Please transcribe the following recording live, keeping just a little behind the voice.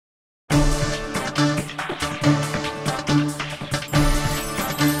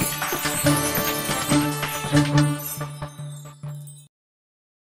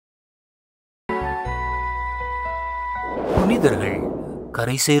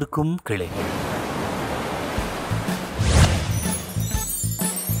கரை சேர்க்கும் கிளைகள்.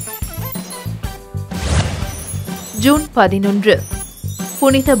 ஜூன் 11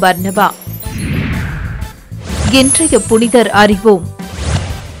 புனித பர்னபா. இன்றைய புனிதர் அறிவோம்.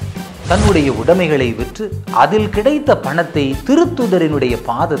 தன்னுடைய உடைமைகளை விற்று அதில் கிடைத்த பணத்தை திருத்தூதரினுடைய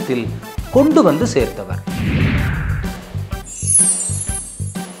பாதத்தில் கொண்டு வந்து சேர்த்தவர்.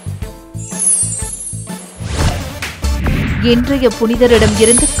 இன்றைய புனிதரிடம்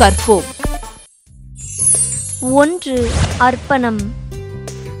இருந்து கற்போம். 1. அர்ப்பணம்.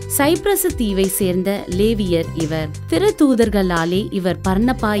 சைப்ரசு தீவை சேர்ந்த லேவியர் இவர். திருத்தூதர்களாலே இவர்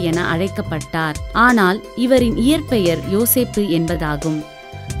பர்னபா என அழைக்கப்பட்டார். ஆனால் இவரின் இயற்பெயர் யோசேப்பு என்பதாகும்.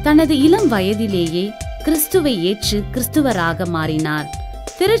 தனது இளம் வயதிலேயே கிறிஸ்துவை ஏற்று கிறிஸ்துவராக மாறினார்.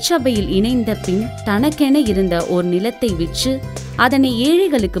 திருச்சபையில் இணைந்த பின் தனக்கென இருந்த ஓர் நிலத்தை விற்று அதனை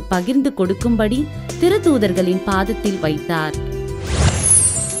ஏழைகளுக்கு பகிர்ந்து கொடுக்கும்படி திருத்தூதர்களின் பாதத்தில் வைத்தார்.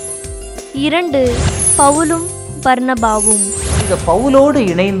 2. பவுலும் பர்னபாவும். இந்த பவுலோடு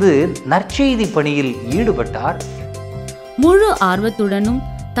இணைந்து நற்செய்தி பணியில் ஈடுபட்டார். முழு ஆர்வத்துடனும்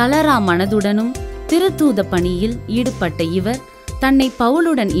தளரா மனதுடனும் திருத்தூத பணியில் ஈடுபட்ட இவர் தன்னை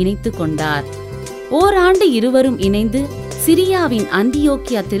பவுலுடன் இணைத்து கொண்டார். ஓராண்டு இருவரும் இணைந்து சிரியாவின்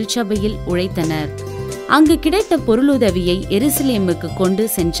அந்தியோக்கியா திருச்சபையில் உழைத்தனர். அங்கு கிடைத்த பொருளுதவியை எருசலேமுக்கு கொண்டு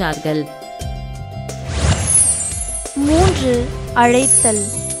சென்றார்கள். 3. அழைத்தல்.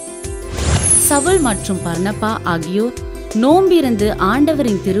 சவுல் மற்றும் பர்னபா ஆகியோர் நோம்பிருந்து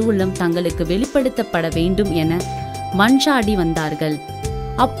ஆண்டவரின் திருவுள்ளம் தங்களுக்கு வெளிப்படுத்தப்பட வேண்டும் என மன்றாடி வந்தார்கள்.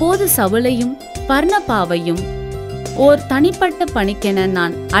 அப்போது சவுலையும் பர்னபாவையும் ஓர் தனிப்பட்ட பணிக்கென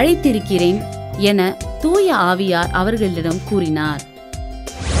நான் அழைத்திருக்கிறேன் என தூய ஆவியார் அவர்களிடம் கூறினார்.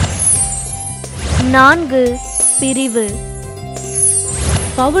 4. பிரிவு.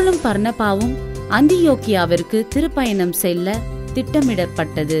 பவுலும் பர்னபாவும் அந்தியோக்கியாவிற்கு திருப்பயணம் செல்ல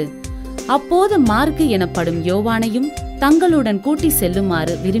திட்டமிடப்பட்டது. அப்போது மார்க்கு எனப்படும் யோவானையும் தங்களுடன் கூட்டி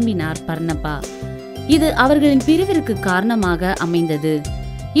செல்லுமாறு விரும்பினார் பர்னபா. இது அவர்களின் பிரிவிற்கு காரணமாக அமைந்தது.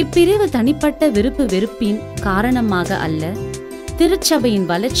 இப்பிரிவு தனிப்பட்ட விருப்பு வெறுப்பின் காரணமாக அல்ல, திருச்சபையின்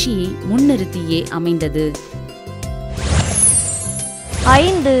வளர்ச்சியை முன்னிறுத்தியே அமைந்தது.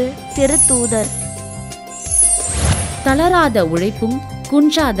 5. திருத்தூதர். தளராத உழைப்பும்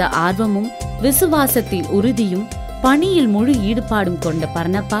குன்றாத ஆர்வமும் விசுவாசத்தில் உறுதியும் பணியில் முழு ஈடுபாடும் கொண்ட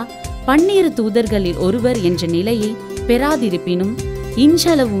பர்னபா 12 தூதர்களில் ஒருவர் என்ற நிலையை பெறாதிருப்பினும்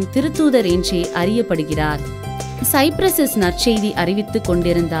இன்றளவும் திருத்தூதர் என்றே அறியப்படுகிறார். சைப்ரசஸ் நற்செய்தி அறிவித்துக்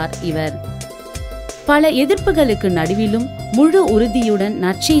கொண்டிருந்தார் இவர். பல எதிர்ப்புகளுக்கு நடுவிலும் முழு உறுதியுடன்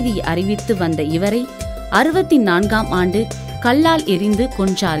நற்செய்தி அறிவித்து வந்த இவரை 64ஆம் ஆண்டு கல்லால் எறிந்து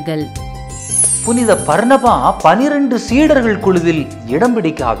கொன்றார்கள். புனித பர்னபா 12 சீடர்கள் குழுவில் இடம்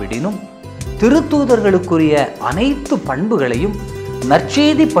பிடிக்காவிடினும் திருத்தூதர்களுக்குரிய அனைத்து பண்புகளையும்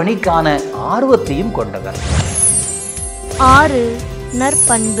நற்செய்தி பணிக்கான ஆர்வத்தையும் கொண்டவர். 6.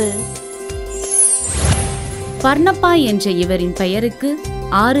 நற்பண்பு. பர்னபா என்ற இவரின் பெயருக்கு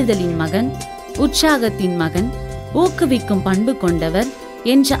ஆறுதலின் மகன், உற்சாகத்தின் மகன், ஊக்குவிக்கும் பண்பு கொண்டவர்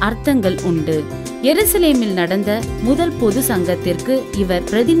என்ற அர்த்தங்கள் உண்டு. எருசலேமில் நடந்த முதல் பொது சங்கத்திற்கு இவர்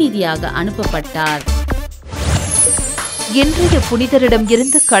பிரதிநிதியாக அனுப்பப்பட்டார். இன்றைய புனிதரிடம்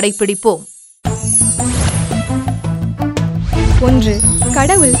இருந்து கடைபிடிப்போம். 1.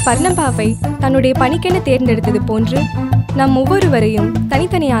 கடவுள் பர்னபாவை தன்னுடைய பணிக்கென தேர்ந்தெடுத்தது போன்று நம் ஒவ்வொருவரையும்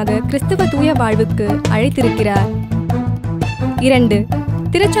தனித்தனியாக கிறிஸ்துவ தூய வாழ்வுக்கு அழைத்திருக்கிறார். 2.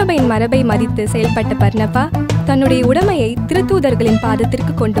 திருச்சபையின் மரபை மதித்து செயல்பட்ட பர்னபா தன்னுடைய உடைமையை திருத்தூதர்களின்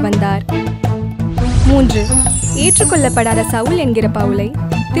பாதத்திற்கு கொண்டு வந்தார். 3. ஏற்றுக்கொள்ளப்படாத சவுல் என்கிற பவுலை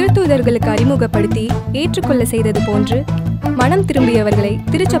திருத்தூதர்களுக்கு அறிமுகப்படுத்தி ஏற்றுக்கொள்ள செய்தது போன்று மனம் திரும்பியவர்களை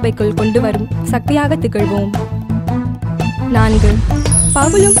திருச்சபைக்குள் கொண்டு வரும் சக்தியாக திகழ்வோம். 4.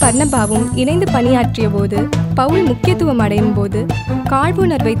 பவுலும் பர்னபாவும் இணைந்து பணியாற்றிய போது பவுல் முக்கியத்துவம் அடையும் போது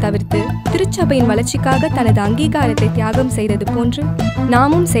காழ்வுணர்வை தவிர்த்து திருச்சபையின் வளர்ச்சிக்காக தனது அங்கீகாரத்தை தியாகம் செய்தது போன்று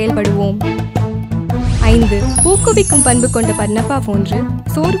நாமும் செயல்படுவோம். 5. ஊக்குவிக்கும் பண்பு கொண்ட பர்னபா போன்று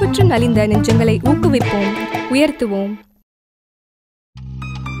சோர்வுற்று நலிந்த நெஞ்சங்களை ஊக்குவிப்போம், உயர்த்துவோம்.